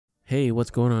Hey,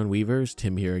 what's going on, weavers?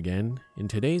 Tim here again. In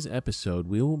today's episode,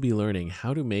 we will be learning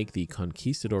how to make the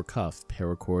Conquistador cuff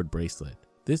paracord bracelet.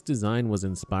 This design was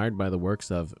inspired by the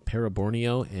works of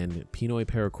Paraborneo and Pinoy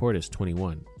Paracordis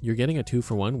 21. You're getting a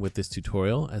 2-for-1 with this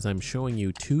tutorial, as I'm showing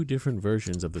you two different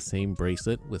versions of the same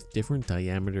bracelet with different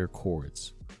diameter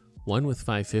cords. One with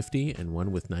 550 and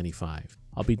one with 95.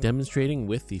 I'll be demonstrating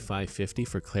with the 550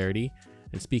 for clarity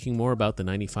and speaking more about the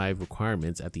 95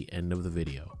 requirements at the end of the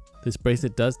video. This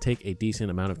bracelet does take a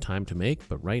decent amount of time to make,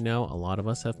 but right now a lot of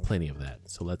us have plenty of that,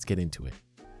 so let's get into it.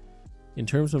 In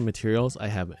terms of materials, I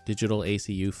have digital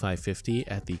ACU 550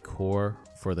 at the core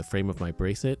for the frame of my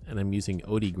bracelet, and I'm using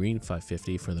OD Green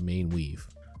 550 for the main weave.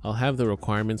 I'll have the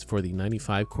requirements for the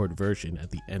 95 cord version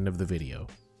at the end of the video.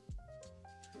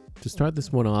 To start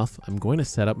this one off, I'm going to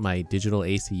set up my digital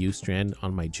ACU strand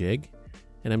on my jig,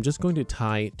 and I'm just going to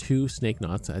tie 2 snake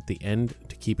knots at the end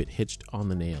to keep it hitched on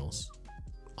the nails.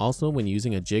 Also, when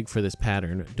using a jig for this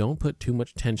pattern, don't put too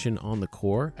much tension on the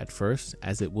core at first,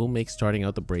 as it will make starting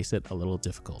out the bracelet a little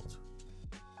difficult.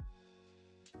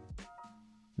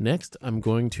 Next, I'm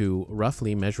going to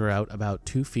roughly measure out about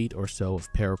 2 feet or so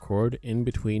of paracord in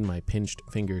between my pinched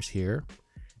fingers here,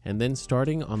 and then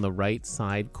starting on the right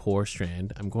side core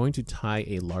strand, I'm going to tie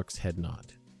a lark's head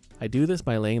knot. I do this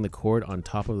by laying the cord on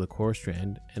top of the core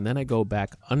strand, and then I go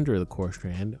back under the core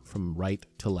strand from right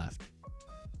to left.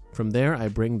 From there, I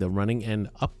bring the running end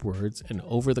upwards and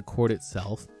over the cord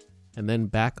itself, and then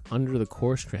back under the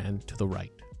core strand to the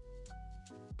right.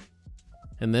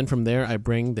 And then from there, I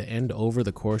bring the end over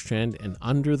the core strand and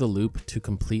under the loop to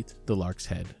complete the lark's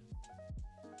head.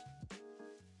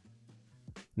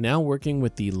 Now, working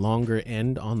with the longer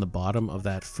end on the bottom of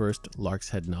that first lark's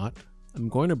head knot, I'm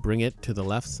going to bring it to the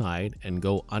left side and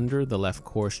go under the left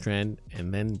core strand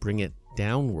and then bring it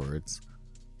downwards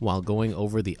while going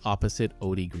over the opposite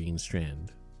OD Green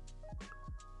strand.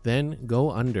 Then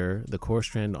go under the core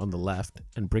strand on the left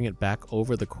and bring it back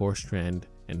over the core strand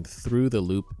and through the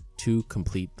loop to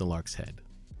complete the lark's head.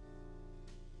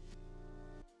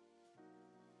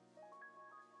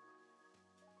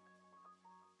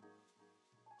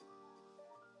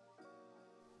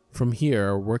 From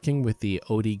here, working with the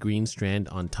OD Green strand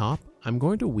on top, I'm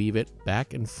going to weave it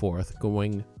back and forth,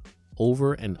 going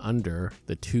over and under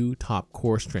the 2 top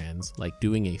core strands like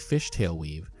doing a fishtail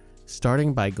weave,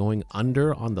 starting by going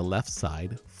under on the left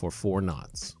side for 4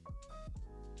 knots.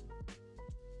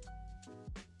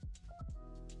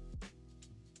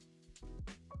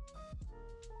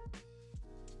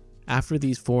 After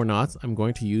these 4 knots, I'm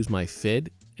going to use my fid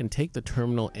and take the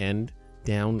terminal end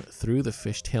down through the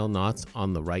fishtail knots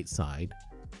on the right side,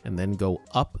 and then go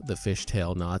up the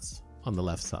fishtail knots on the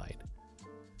left side.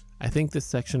 I think this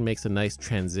section makes a nice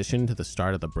transition to the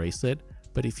start of the bracelet,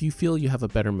 but if you feel you have a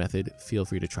better method, feel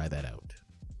free to try that out.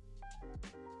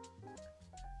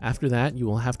 After that, you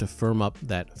will have to firm up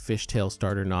that fishtail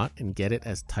starter knot and get it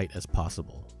as tight as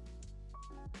possible.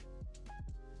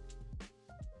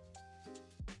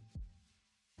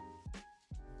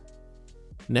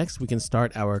 Next, we can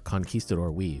start our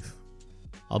Conquistador weave.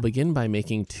 I'll begin by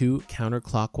making 2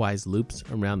 counterclockwise loops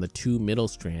around the 2 middle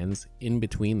strands in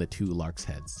between the 2 lark's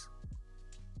heads.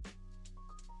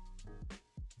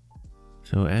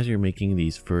 So as you're making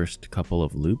these first couple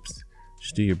of loops,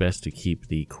 just do your best to keep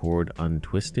the cord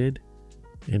untwisted.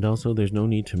 And also, there's no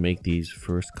need to make these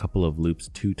first couple of loops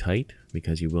too tight,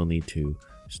 because you will need to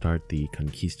start the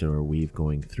Conquistador weave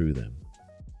going through them.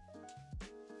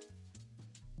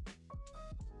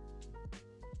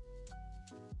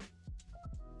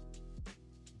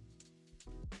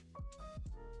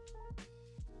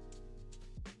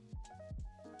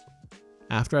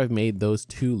 After I've made those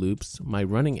 2 loops, my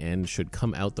running end should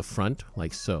come out the front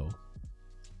like so.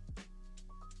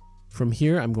 From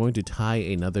here, I'm going to tie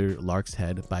another lark's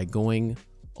head by going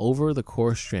over the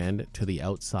core strand to the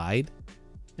outside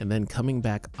and then coming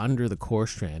back under the core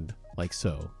strand like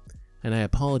so. And I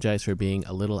apologize for being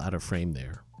a little out of frame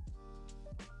there.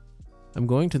 I'm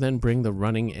going to then bring the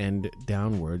running end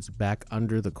downwards back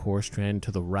under the core strand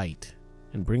to the right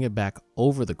and bring it back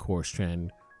over the core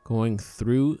strand, going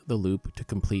through the loop to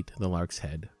complete the lark's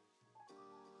head.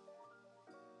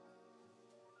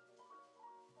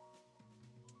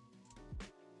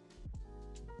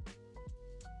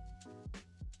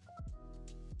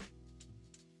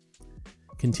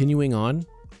 Continuing on,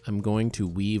 I'm going to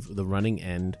weave the running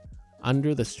end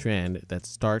under the strand that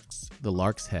starts the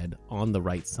lark's head on the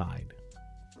right side.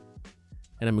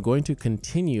 And I'm going to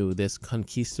continue this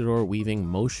Conquistador weaving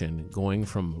motion going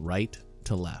from right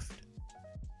to left.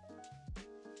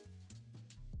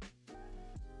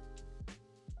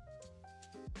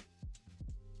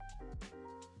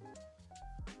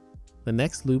 The The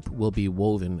next loop will be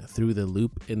woven through the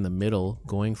loop in the middle,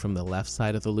 going from the left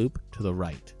side of the loop to the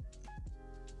right.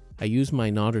 I use my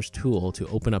knotter's tool to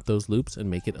open up those loops and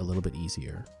make it a little bit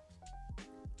easier.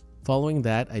 Following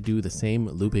that, I do the same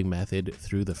looping method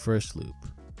through the first loop.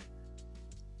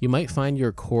 You might find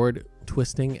your cord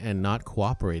twisting and not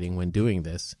cooperating when doing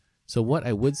this, so what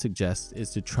I would suggest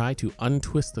is to try to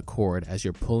untwist the cord as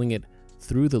you're pulling it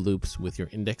through the loops with your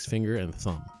index finger and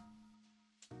thumb.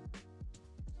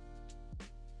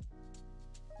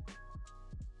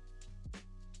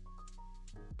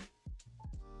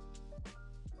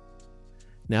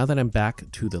 Now that I'm back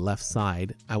to the left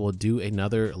side, I will do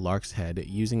another lark's head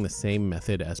using the same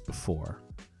method as before.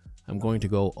 I'm going to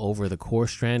go over the core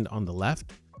strand on the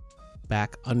left,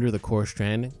 back under the core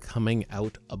strand, coming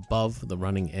out above the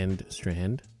running end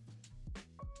strand.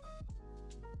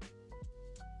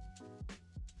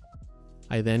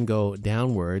 I then go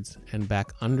downwards and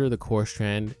back under the core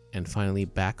strand, and finally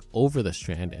back over the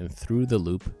strand and through the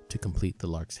loop to complete the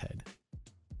lark's head.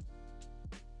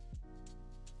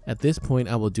 At this point,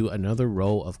 I will do another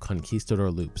row of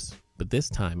conquistador loops, but this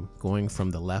time going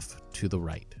from the left to the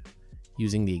right,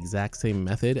 using the exact same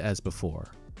method as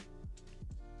before.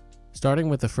 Starting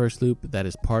with the first loop that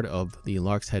is part of the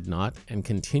lark's head knot and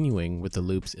continuing with the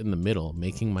loops in the middle,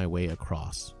 making my way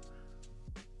across.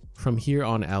 From here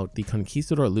on out, the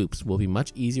conquistador loops will be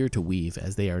much easier to weave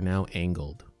as they are now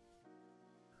angled.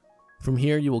 From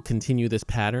here, you will continue this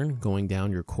pattern going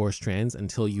down your core strands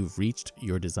until you've reached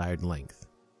your desired length.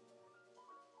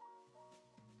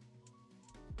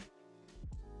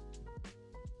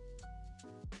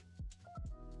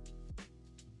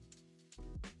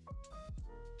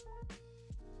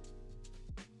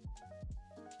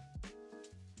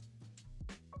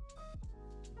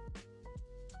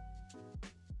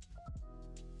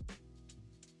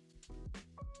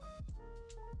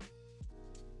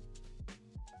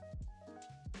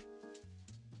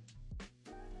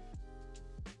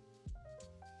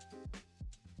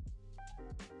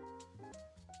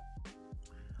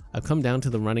 I've come down to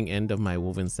the running end of my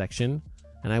woven section,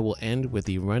 and I will end with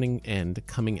the running end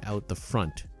coming out the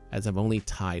front, as I've only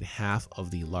tied half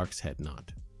of the lark's head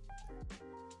knot.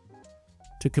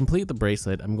 To complete the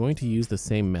bracelet, I'm going to use the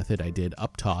same method I did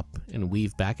up top and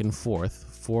weave back and forth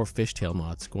 4 fishtail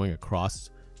knots going across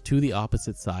to the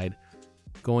opposite side,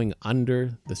 going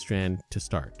under the strand to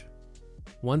start.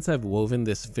 Once I've woven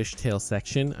this fishtail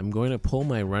section, I'm going to pull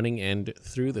my running end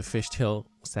through the fishtail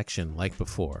section like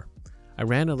before. I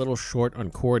ran a little short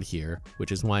on cord here,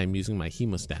 which is why I'm using my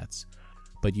hemostats,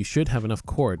 but you should have enough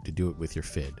cord to do it with your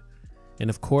fid. And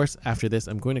of course, after this,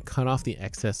 I'm going to cut off the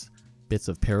excess bits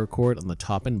of paracord on the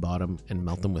top and bottom and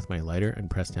melt them with my lighter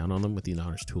and press down on them with the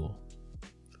knotter's tool.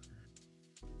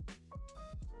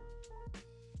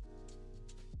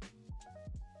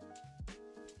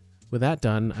 With that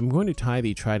done, I'm going to tie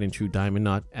the tried and true diamond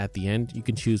knot at the end. You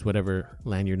can choose whatever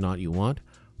lanyard knot you want.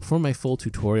 For my full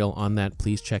tutorial on that,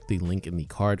 please check the link in the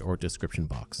card or description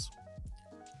box.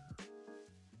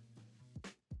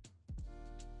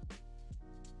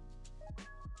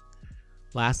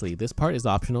 Lastly, this part is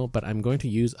optional, but I'm going to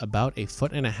use about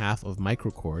 1.5 feet of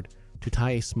microcord to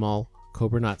tie a small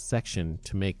cobra knot section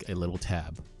to make a little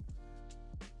tab.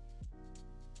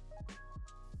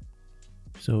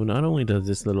 So not only does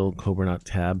this little cobra knot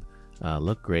tab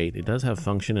look great, it does have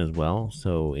function as well.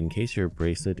 So in case your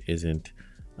bracelet isn't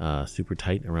super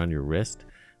tight around your wrist,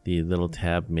 the little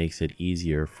tab makes it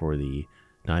easier for the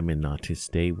diamond knot to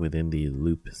stay within the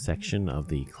loop section of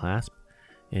the clasp.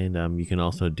 And you can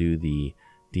also do the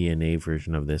DNA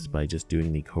version of this by just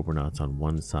doing the cobra knots on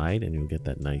one side, and you'll get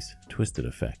that nice twisted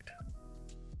effect.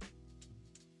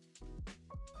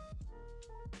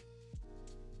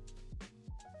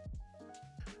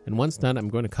 And once done, I'm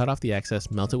going to cut off the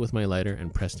excess, melt it with my lighter,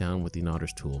 and press down with the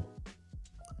knotter's tool.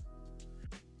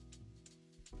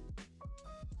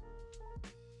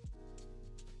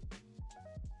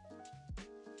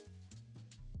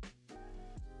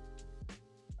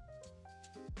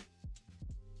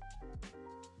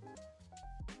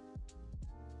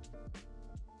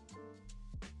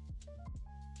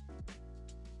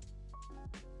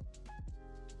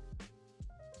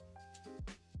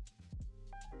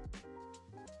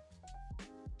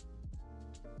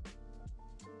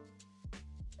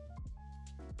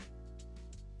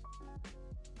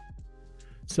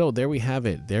 So there we have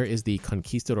it. There is the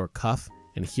Conquistador cuff,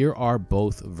 and here are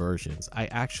both versions. I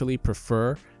actually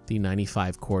prefer the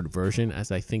 95 cord version,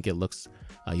 as I think it looks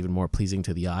even more pleasing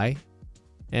to the eye.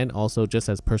 And also, just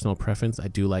as personal preference, I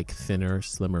do like thinner,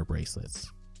 slimmer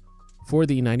bracelets. For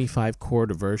the 95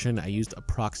 cord version, I used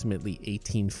approximately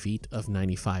 18 feet of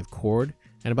 95 cord,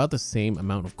 and about the same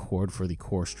amount of cord for the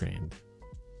core strand.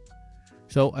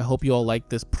 So I hope you all like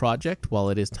this project. While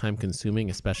it is time consuming,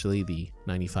 especially the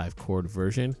 95 cord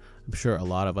version, I'm sure a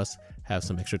lot of us have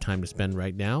some extra time to spend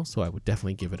right now, so I would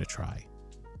definitely give it a try.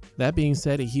 That being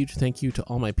said, a huge thank you to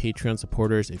all my Patreon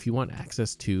supporters. If you want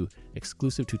access to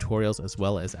exclusive tutorials as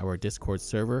well as our Discord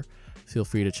server, feel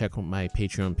free to check out my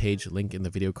Patreon page, link in the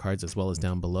video cards as well as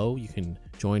down below. You can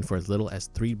join for as little as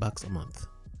 $3 a month.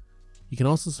 You can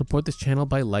also support this channel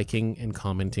by liking and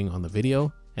commenting on the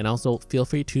video, and also feel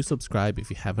free to subscribe if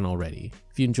you haven't already.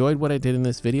 If you enjoyed what I did in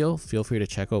this video, feel free to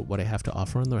check out what I have to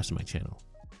offer on the rest of my channel.